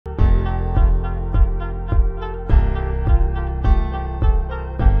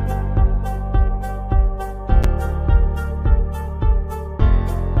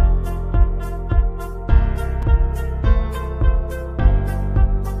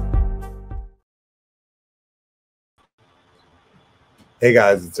Hey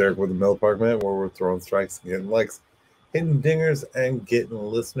guys, it's Eric with the Mill Apartment, where we're throwing strikes and getting likes, hitting dingers and getting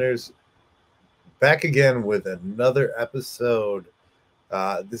listeners. Back again with another episode.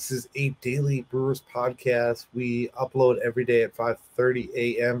 This is a daily Brewers podcast. We upload every day at 5:30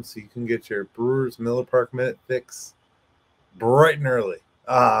 a.m. so you can get your Brewers Mill Apartment fix bright and early.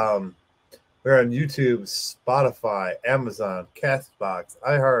 We're on YouTube, Spotify, Amazon, Castbox,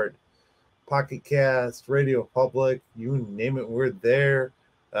 iHeart, Pocket Cast, Radio Public, you name it, we're there.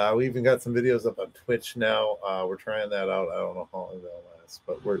 We even got some videos up on Twitch now. We're trying that out. I don't know how long that'll last,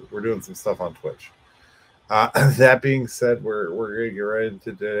 but we're doing some stuff on Twitch. That being said, we're gonna get right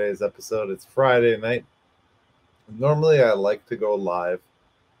into today's episode. It's Friday night. Normally, I like to go live,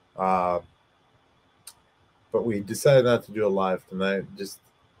 but we decided not to do a live tonight. Just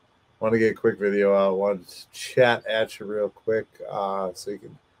want to get a quick video out. Want to chat at you real quick, so you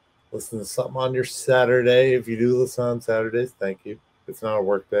can listen to something on your Saturday. If you do listen on Saturdays, thank you. It's not a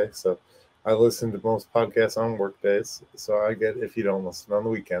work day, so I listen to most podcasts on work days. So I get if you don't listen on the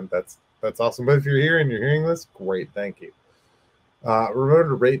weekend, that's awesome. But if you're here and you're hearing this, great, thank you. Remember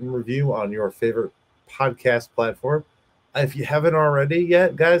to rate and review on your favorite podcast platform. If you haven't already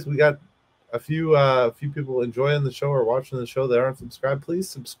yet, guys, we got a few people enjoying the show or watching the show that aren't subscribed. Please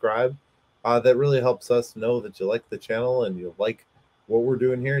subscribe. That really helps us know that you like the channel and you like what we're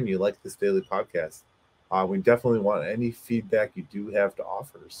doing here and you like this daily podcast. We definitely want any feedback you do have to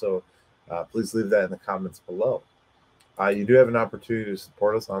offer. So please leave that in the comments below. You do have an opportunity to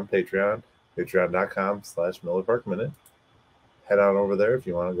support us on Patreon, patreon.com/MillerParkMinute. Head on over there if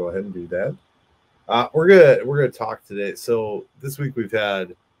you want to go ahead and do that. We're gonna talk today. So this week we've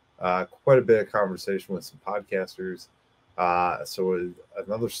had quite a bit of conversation with some podcasters. So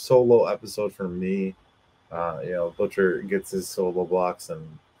another solo episode from me. Butcher gets his solo blocks,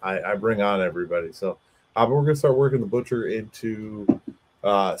 and I bring on everybody. So, but we're gonna start working the Butcher into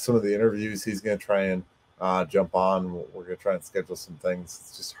some of the interviews. He's gonna try and jump on. We're gonna try and schedule some things.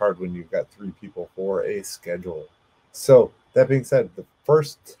 It's just hard when you've got 3 people for a schedule. So that being said, the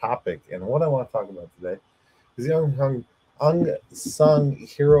first topic and what I want to talk about today is the unsung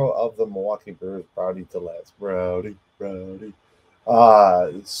hero of the Milwaukee Brewers, Rowdy Tellez. Rowdy.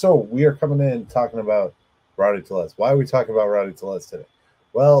 So we are coming in talking about Rowdy Tellez. Why are we talking about Rowdy Tellez today?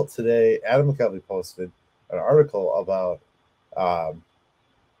 Well, today Adam McKelvey posted an article about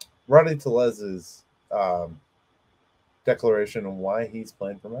Rowdy Tellez's declaration on why he's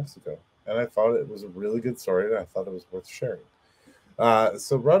playing for Mexico. And I thought it was a really good story, and I thought it was worth sharing.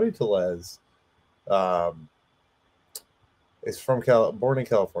 So Rowdy Tellez is born in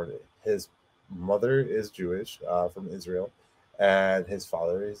California. His mother is Jewish, from Israel, and his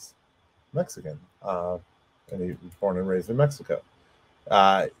father is Mexican. And he was born and raised in Mexico.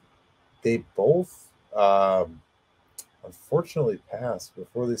 They both unfortunately passed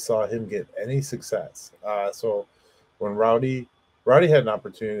before they saw him get any success. So when Rowdy had an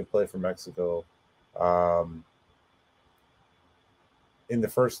opportunity to play for Mexico in the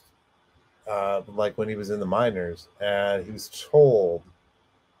first, like when he was in the minors, and he was told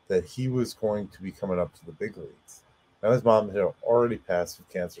that he was going to be coming up to the big leagues. Now his mom had already passed with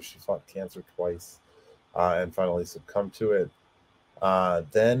cancer. She fought cancer twice and finally succumbed to it.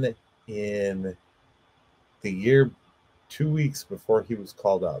 Then in the year 2 weeks before he was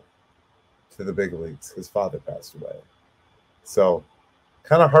called up to the big leagues, his father passed away. So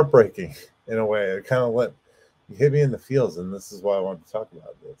kind of heartbreaking in a way. It kind of hit me in the feels, and this is why I wanted to talk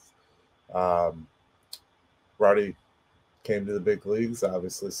about this. Rowdy came to the big leagues,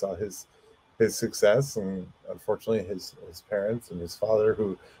 obviously saw his success, and unfortunately his parents and his father,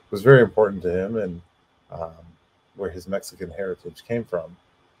 who was very important to him and where his Mexican heritage came from,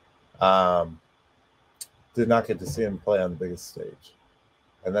 did not get to see him play on the biggest stage.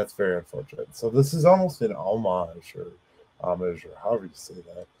 And that's very unfortunate. So this is almost an homage or however you say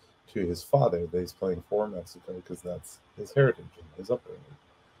that, to his father that he's playing for Mexico, because that's his heritage and his upbringing.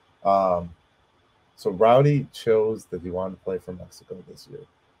 So Rowdy chose that he wanted to play for Mexico this year.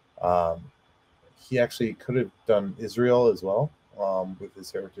 He actually could have done Israel as well, with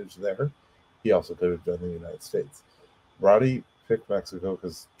his heritage there. He also could have done the United States. Rowdy picked Mexico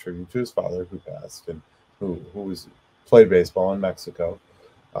because tribute to his father, who passed and who played baseball in Mexico.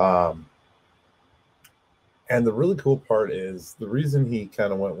 And the really cool part is the reason he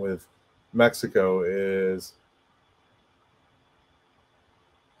kind of went with Mexico is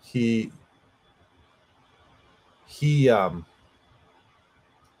he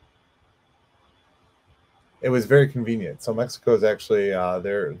it was very convenient. So Mexico is actually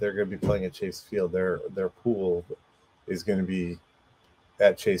they're going to be playing at Chase Field. Their pool is going to be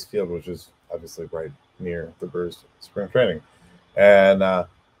at Chase Field, which is obviously right near the Brewers spring training. And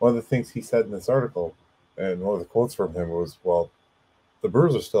one of the things he said in this article, and one of the quotes from him was, "Well, the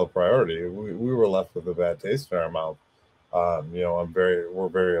Brewers are still a priority. We were left with a bad taste in our mouth. We're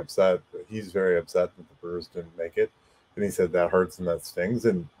very upset. He's very upset that the Brewers didn't make it, and he said that hurts and that stings,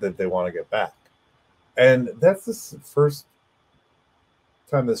 and that they want to get back." And that's the first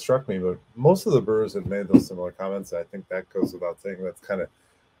time that struck me. But most of the Brewers have made those similar comments. I think that goes without saying. That's kind of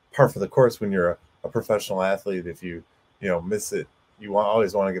par for the course when you're a professional athlete. If you miss it, you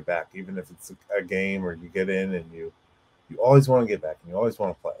always want to get back, even if it's a game or you get in and you always want to get back and you always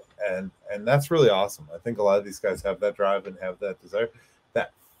want to play. And that's really awesome. I think a lot of these guys have that drive and have that desire.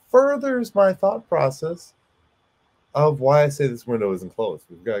 That furthers my thought process of why I say this window isn't closed.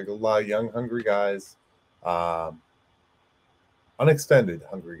 We've got a lot of young, hungry guys, unextended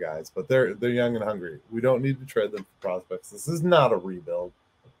hungry guys, but they're young and hungry. We don't need to trade them for prospects. This is not a rebuild.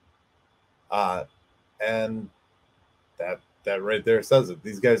 And that right there says it.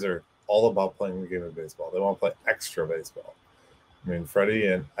 These guys are all about playing the game of baseball. They want to play extra baseball. I mean, Freddie,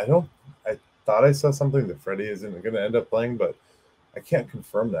 and I thought I saw something that Freddie isn't going to end up playing, but I can't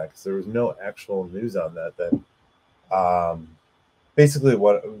confirm that because there was no actual news on that. Basically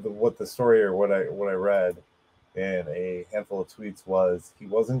what the story or what I read in a handful of tweets was he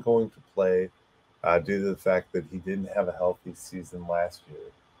wasn't going to play due to the fact that he didn't have a healthy season last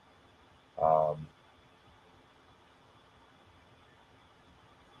year.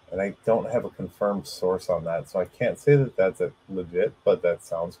 And I don't have a confirmed source on that, so I can't say that that's legit, but that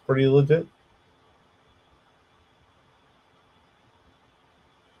sounds pretty legit.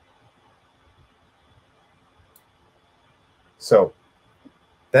 So,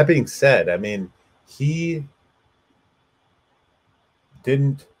 that being said, I mean, he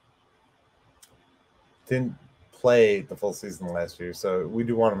didn't play the full season last year, so we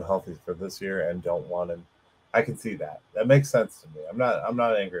do want him healthy for this year and don't want him. I can see that. That makes sense to me. I'm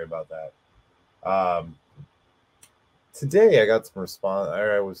not angry about that. Today I got some response.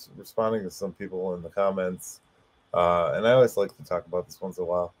 I was responding to some people in the comments, and I always like to talk about this once in a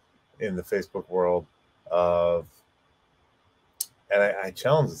while in the Facebook world of. And I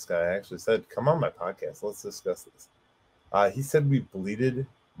challenged this guy. I actually said, "Come on my podcast. Let's discuss this." He said we bleeded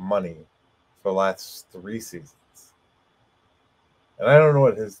money for the last 3 seasons. And I don't know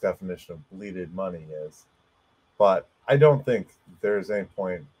what his definition of bleeded money is, but I don't think there's any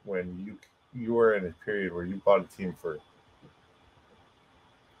point when you were in a period where you bought a team for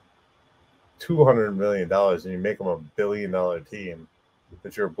 $200 million and you make them a $1 billion team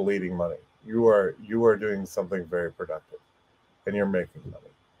that you're bleeding money. You are doing something very productive, and you're making money.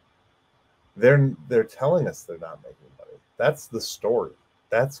 They're telling us they're not making money. That's the story.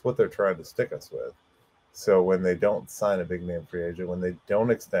 That's what they're trying to stick us with. So when they don't sign a big name free agent, when they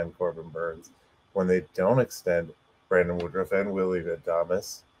don't extend Corbin Burns, when they don't extend Brandon Woodruff and Willie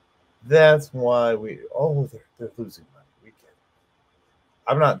Adames, that's why they're losing money. We get it.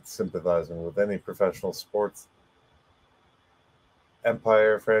 I'm not sympathizing with any professional sports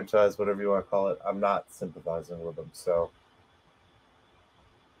empire, franchise, whatever you want to call it. I'm not sympathizing with them. So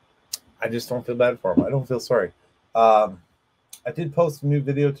I just don't feel bad for them. I don't feel sorry. I did post a new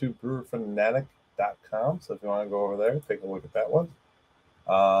video to brewerfanatic.com. So if you want to go over there, take a look at that one.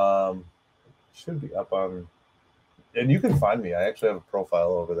 Should be up on, and you can find me. I actually have a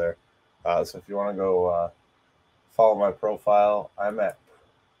profile over there. So if you want to go follow my profile, I'm at,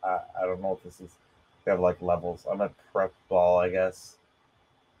 I don't know if this is, they have like levels. I'm at prep ball, I guess.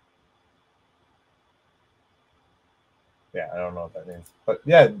 Yeah, I don't know what that means. But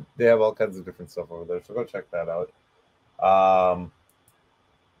yeah, they have all kinds of different stuff over there. So go check that out. I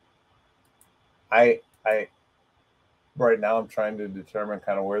right now I'm trying to determine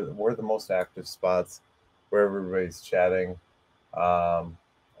kind of where the most active spots, where everybody's chatting. I've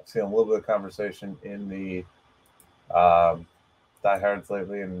seen a little bit of conversation in the diehards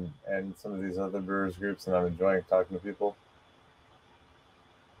lately and some of these other Brewers groups, and I'm enjoying talking to people.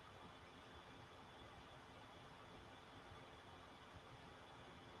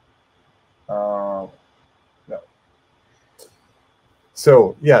 No.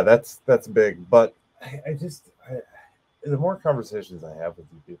 So yeah, that's big. But the more conversations I have with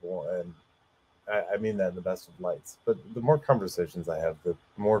you people, and I mean that in the best of lights, but the more conversations I have, the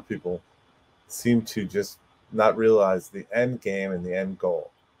more people seem to just not realize the end game and the end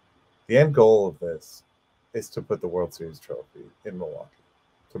goal. The end goal of this is to put the World Series trophy in Milwaukee,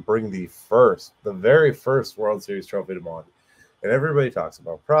 to bring the very first World Series trophy to Milwaukee. And everybody talks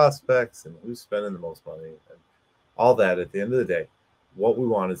about prospects and who's spending the most money and all that. At the end of the day, what we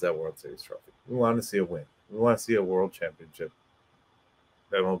want is that World Series trophy. We want to see a win. We want to see a World Championship,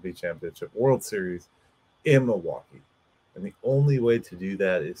 MLB Championship, World Series in Milwaukee. And the only way to do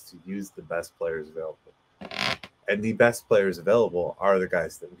that is to use the best players available. And the best players available are the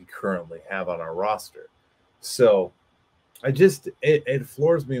guys that we currently have on our roster. So it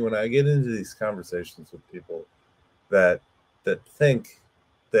floors me when I get into these conversations with people that think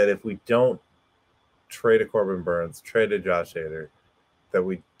that if we don't trade a Corbin Burns, trade a Josh Hader, that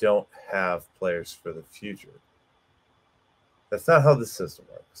we don't have players for the future. That's not how the system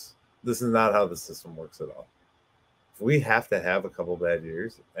works. This is not how the system works at all. If we have to have a couple bad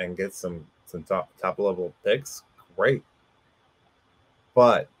years and get some top level picks, great.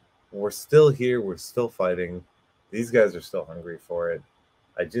 But we're still here. We're still fighting. These guys are still hungry for it.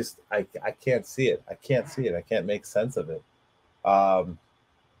 I can't see it. I can't see it. I can't make sense of it. And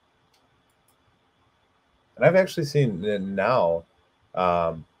I've actually seen now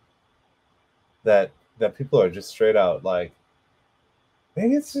that people are just straight out like,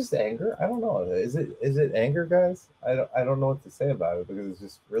 maybe it's just anger. I don't know. Is it anger, guys? I don't know what to say about it because it's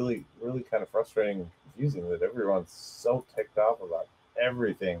just really, really kind of frustrating and confusing that everyone's so ticked off about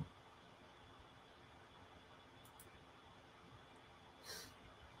everything.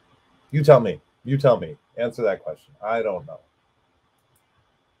 You tell me. Answer that question. I don't know.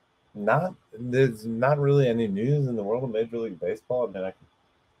 There's not really any news in the world of Major League Baseball. I mean, I can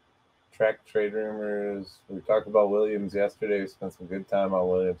track trade rumors. We talked about Williams yesterday. We spent some good time on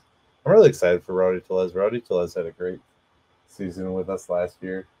Williams. I'm really excited for Rowdy Tellez. Rowdy Tellez had a great season with us last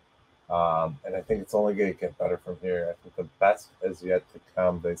year. And I think it's only going to get better from here. I think the best is yet to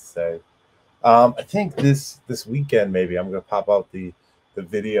come, they say. I think this weekend, maybe, I'm going to pop out the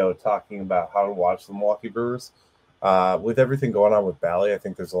video talking about how to watch the Milwaukee Brewers. With everything going on with Bally, I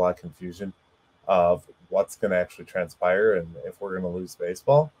think there's a lot of confusion of what's going to actually transpire and if we're going to lose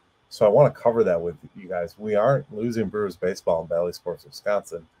baseball. So I want to cover that with you guys. We aren't losing Brewers baseball in Bally Sports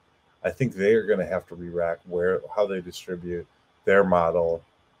Wisconsin. I think they are going to have to re-rack how they distribute their model,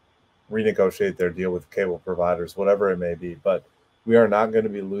 renegotiate their deal with cable providers, whatever it may be. But we are not going to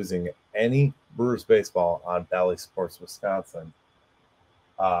be losing any Brewers baseball on Bally Sports Wisconsin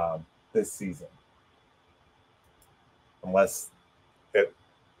this season, unless it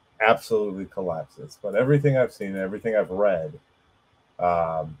absolutely collapses. But everything I've seen, everything I've read,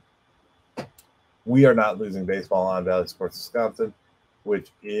 we are not losing baseball on Valley Sports Wisconsin, which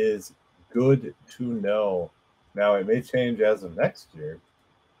is good to know. Now, it may change as of next year,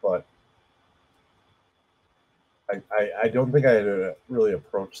 but I don't think I had to really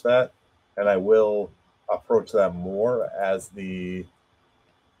approach that, and I will approach that more as we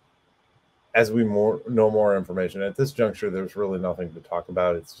know more information. At this juncture, there's really nothing to talk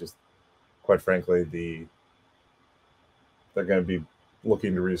about. It's just, quite frankly, they're going to be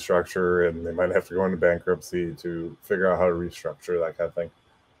looking to restructure, and they might have to go into bankruptcy to figure out how to restructure, that kind of thing.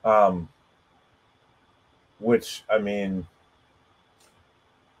 Which, I mean,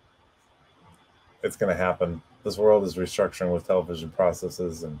 it's going to happen. This world is restructuring with television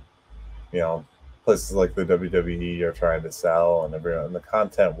processes, and places like the WWE are trying to sell, and everyone. And the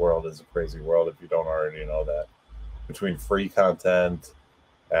content world is a crazy world if you don't already know that. Between free content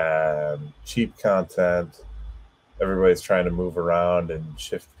and cheap content, everybody's trying to move around and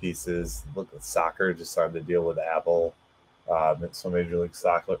shift pieces. Look at soccer, just signed a deal with Apple. So Major League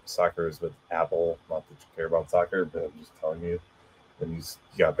Soccer is with Apple. Not that you care about soccer, but I'm just telling you. And you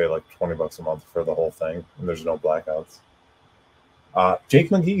got to pay like $20 a month for the whole thing, and there's no blackouts. Jake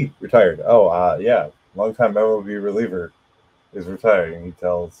McGee retired. Yeah, longtime MLB reliever is retiring. He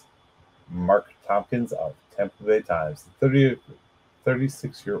tells Mark Tompkins of Tampa Bay Times. The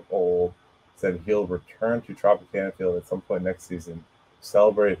 36-year-old said he'll return to Tropicana Field at some point next season to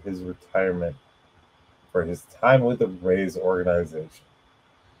celebrate his retirement for his time with the Rays organization.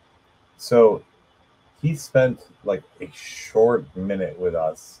 So he spent like a short minute with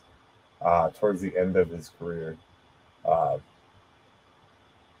us towards the end of his career.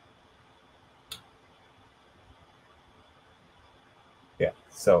 Yeah,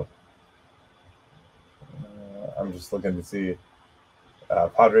 so I'm just looking to see.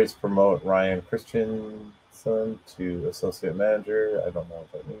 Padres promote Ryan Christensen to associate manager. I don't know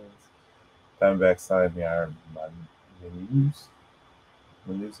what that means. Diamondbacks signed the Iron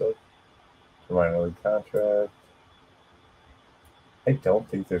Manuso for minor league contract. I don't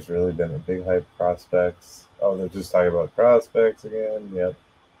think there's really been a big hype prospects. Oh, they're just talking about prospects again. Yep.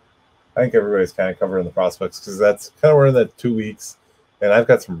 I think everybody's kind of covering the prospects because that's kind of we're in that 2 weeks. And I've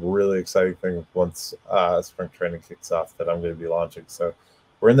got some really exciting things once spring training kicks off that I'm going to be launching. So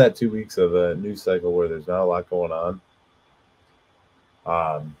we're in that 2 weeks of a news cycle where there's not a lot going on.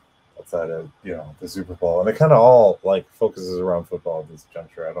 Outside of the Super Bowl, and it kind of all like focuses around football at this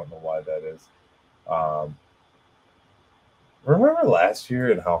juncture. I don't know why that is. Remember last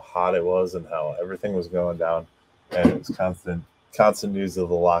year and how hot it was and how everything was going down, and it was constant news of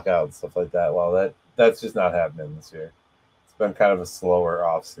the lockout and stuff like that. Well, that's just not happening this year. It's been kind of a slower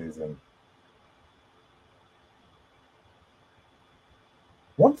off season.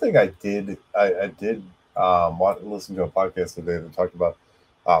 One thing I did listen to a podcast today that talked about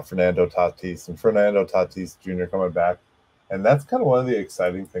Fernando Tatis Jr. coming back, and that's kind of one of the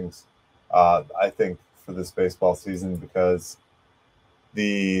exciting things I think for this baseball season, because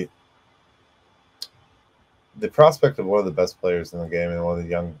the prospect of one of the best players in the game and one of the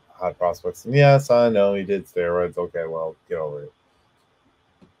young hot prospects. And yes, I know he did steroids. Okay, well, get over it.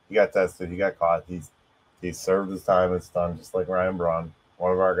 He got tested. He got caught. He served his time. It's done, just like Ryan Braun.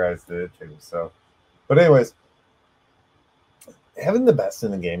 One of our guys did it too. So, but anyways, having the best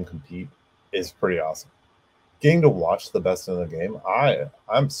in the game compete is pretty awesome. Getting to watch the best in the game,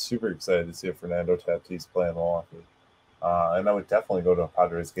 I'm super excited to see if Fernando Tatis play in Milwaukee. And I would definitely go to a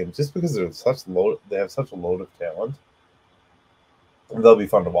Padres game just because they have such a load of talent. And they'll be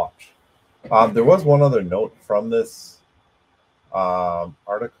fun to watch. There was one other note from this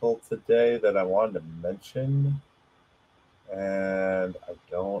article today that I wanted to mention, and I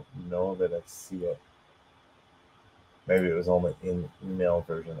don't know that I see it. Maybe it was only in email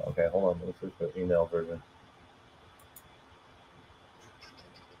version. Okay, hold on. Let me click the email version.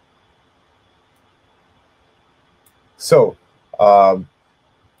 So,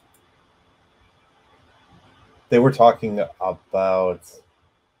 they were talking about,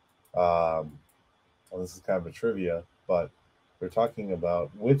 well, this is kind of a trivia, but they're talking about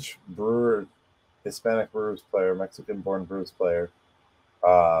which Hispanic Brewers player, Mexican-born Brewers player,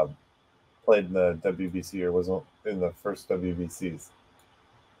 played in the WBC or was in the first WBCs.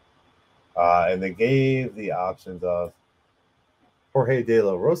 And they gave the options of Jorge De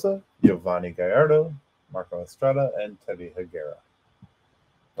La Rosa, Giovanni Gallardo, Marco Estrada, and Teddy Higuera.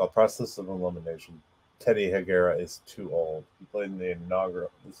 The process of elimination. Teddy Higuera is too old. He played in the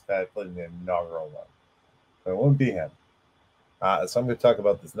inaugural. This guy played in the inaugural one. So it wouldn't be him. So I'm going to talk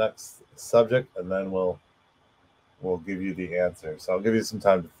about this next subject, and then we'll give you the answer. So I'll give you some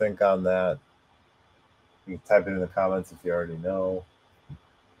time to think on that. You can type it in the comments if you already know.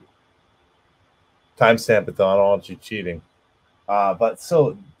 Timestamp it though. I don't want you cheating. But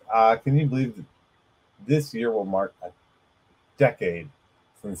can you believe that this year will mark a decade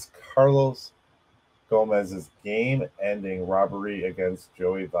since Carlos Gomez's game-ending robbery against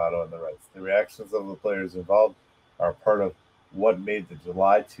Joey Votto and the Reds? The reactions of the players involved are part of what made the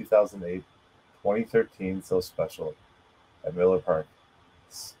July 2008-2013 so special at Miller Park.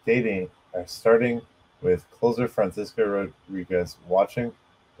 Starting with closer Francisco Rodriguez watching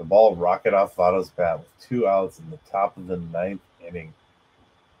the ball rocket off Votto's bat with 2 outs in the top of the 9th inning,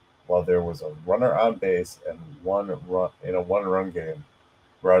 while there was a runner on base and one run in a one-run game.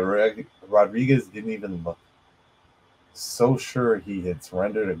 Rodriguez didn't even look. So sure he had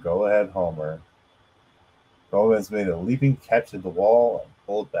surrendered a go-ahead homer. Gomez made a leaping catch at the wall and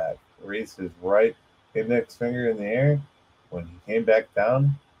pulled back, raised his right index finger in the air. When he came back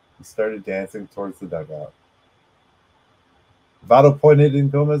down, he started dancing towards the dugout. Votto pointed in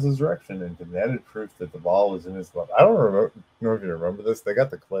Gomez's direction and demanded proof that the ball was in his glove. I don't know if you remember this. They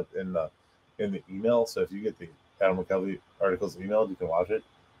got the clip in the email, so if you get the Adam McKelvey articles emailed, you can watch it.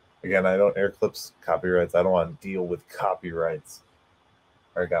 Again, I don't air clips copyrights. I don't want to deal with copyrights.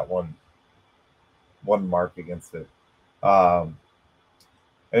 I got one mark against it. And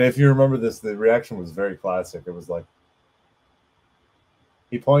if you remember this, the reaction was very classic. It was like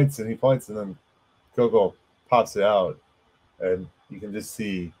he points and then Gogo pops it out, and you can just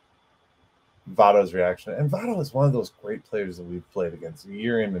see Votto's reaction. And Votto is one of those great players that we've played against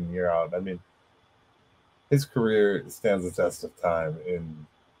year in and year out. I mean, his career stands the test of time in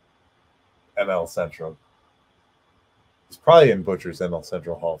NL Central. He's probably in Butcher's NL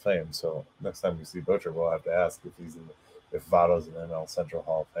Central Hall of Fame. So next time we see Butcher, we'll have to ask if Votto's an NL Central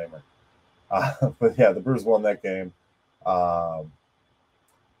Hall of Famer. But yeah, the Brewers won that game. And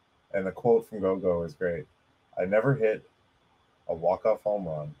the quote from Gogo is great. I never hit a walk-off home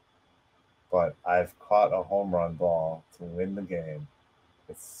run, but I've caught a home run ball to win the game.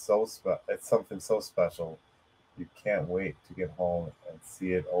 It's something so special. You can't wait to get home and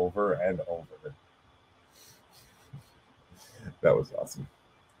see it over and over. That was awesome.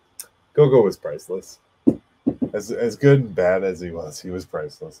 Gogo was priceless. As good and bad as he was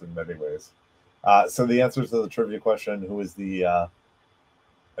priceless in many ways. So the answer to the trivia question, who was the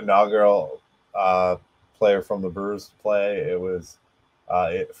inaugural player from the Brewers to play, it was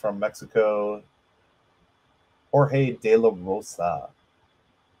from Mexico, Jorge De La Rosa.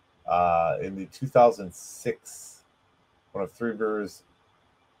 In the 2006 one of three Brewers,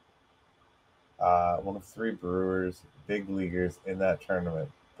 big leaguers in that tournament.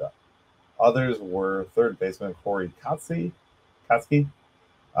 The others were third baseman Corey Kotsky,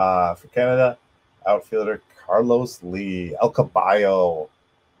 for Canada, outfielder Carlos Lee, El Caballo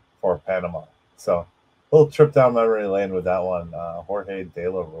for Panama. So a little trip down memory lane with that one. Jorge De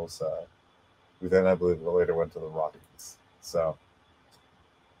La Rosa, who then I believe later went to the Rockies. So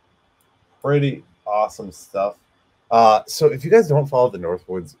pretty awesome stuff. So if you guys don't follow the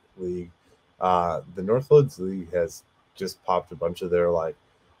Northwoods League, the Northwoods League has just popped a bunch of their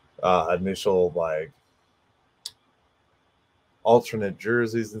initial alternate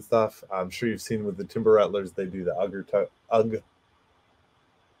jerseys and stuff. I'm sure you've seen with the Timber Rattlers, they do the Udder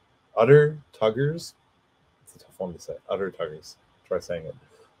Tuggers. It's a tough one to say. Udder Tuggers. Try saying it.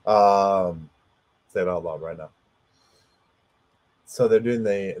 Say it out loud right now. So they're doing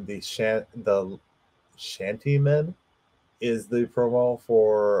the Shanty Men is the promo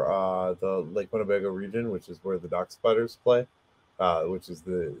for the Lake Winnebago region, which is where the Dock Spiders play, which is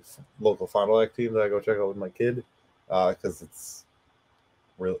the local Fond du Lac team that I go check out with my kid, because it's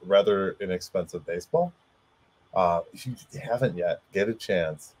rather inexpensive baseball. If you haven't yet, get a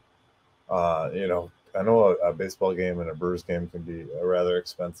chance. I know a baseball game and a Brewers game can be a rather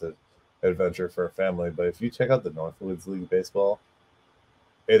expensive adventure for a family, but if you check out the Northwoods League baseball,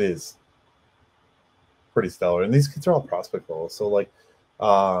 it is pretty stellar. And these kids are all prospect level. So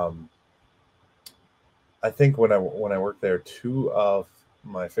I think when I worked there, two of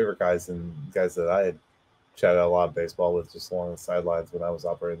my favorite guys and guys that I had chatted a lot of baseball with just along the sidelines when I was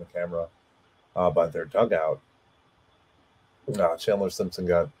operating the camera by their dugout. Chandler Simpson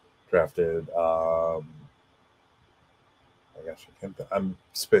got drafted. I'm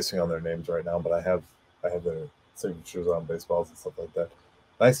spacing on their names right now, but I have their signatures on baseballs and stuff like that.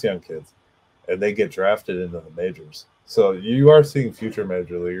 Nice young kids, and they get drafted into the majors. So you are seeing future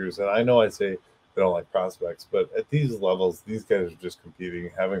major leaguers. And I know I say they don't like prospects, but at these levels, these guys are just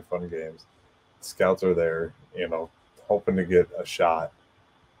competing, having fun games. Scouts are there, hoping to get a shot.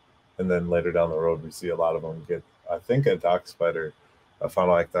 And then later down the road, we see a lot of them get, I think a Fond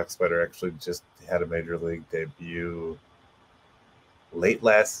du Lac Dock Spider actually just had a major league debut late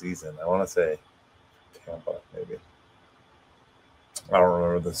last season. I want to say Tampa, maybe. I don't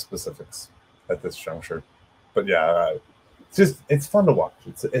remember the specifics at this juncture. But yeah, it's fun to watch.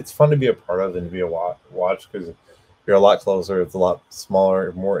 It's fun to be a part of and to be a watch because you're a lot closer. It's a lot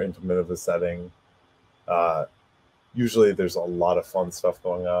smaller, more intimate of a setting. Usually there's a lot of fun stuff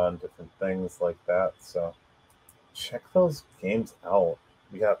going on, different things like that. So check those games out.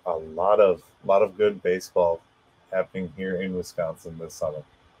 We got a lot of good baseball happening here in Wisconsin this summer.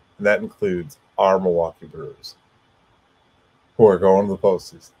 And that includes our Milwaukee Brewers, who are going to the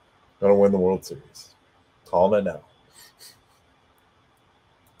postseason, going to win the World Series. Calling it now.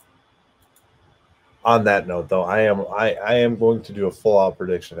 On that note, though, I am going to do a full-out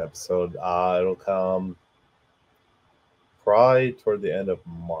prediction episode. It'll come probably toward the end of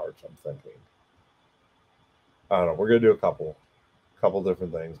March, I'm thinking. I don't know. We're going to do a couple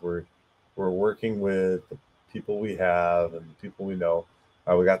different things. We're working with the people we have and the people we know.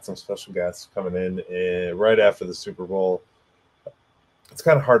 We got some special guests coming in right after the Super Bowl. It's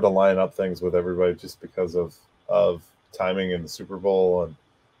kind of hard to line up things with everybody just because of timing in the Super Bowl and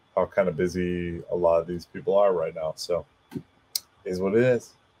how kind of busy a lot of these people are right now. So is what it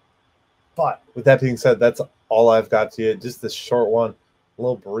is. But with that being said, that's all I've got to you. Just a short one, a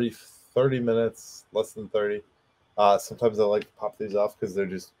little brief, 30 minutes, less than 30. Sometimes I like to pop these off because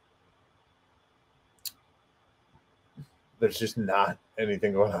there's just not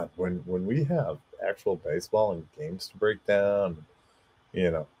anything going on. When we have actual baseball and games to break down,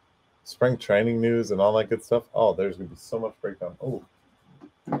 spring training news and all that good stuff. Oh, there's going to be so much breakdown. Oh,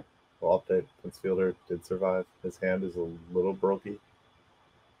 well, update. Prince Fielder did survive. His hand is a little brokey,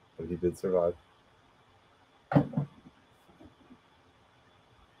 but he did survive.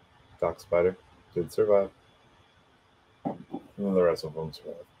 Dock Spider did survive. And then the rest of them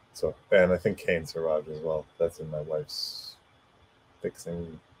survived. So, and I think Kane survived as well. That's in my wife's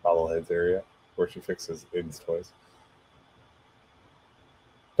fixing bobbleheads area where she fixes Aiden's toys.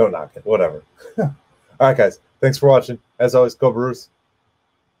 Don't knock it. Whatever. All right, guys. Thanks for watching. As always, go Brewers.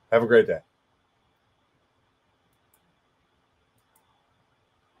 Have a great day.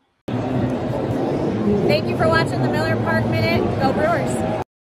 Thank you for watching the Miller Park Minute. Go Brewers.